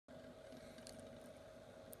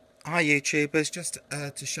Hi YouTubers, just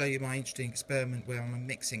to show you my interesting experiment where I'm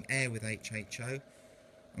mixing air with HHO.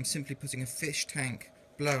 I'm simply putting a fish tank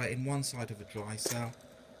blower in one side of a dry cell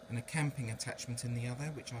and a camping attachment in the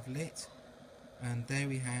other, which I've lit. And there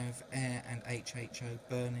we have air and HHO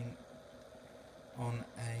burning on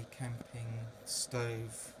a camping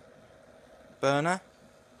stove burner.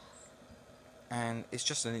 And it's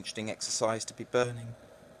just an interesting exercise to be burning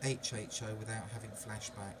HHO without having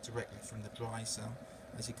flashback directly from the dry cell.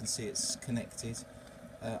 As you can see, it's connected.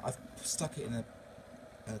 I've stuck it in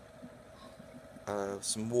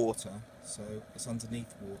some water, so it's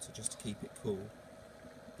underneath water just to keep it cool.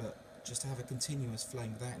 But just to have a continuous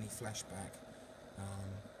flame without any flashback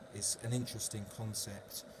is an interesting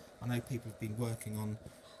concept. I know people have been working on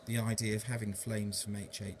the idea of having flames from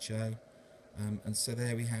HHO, and so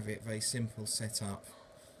there we have it, very simple setup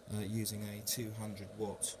using a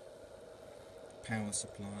 200-watt power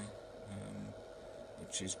supply,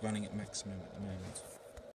 which is running at maximum at the moment.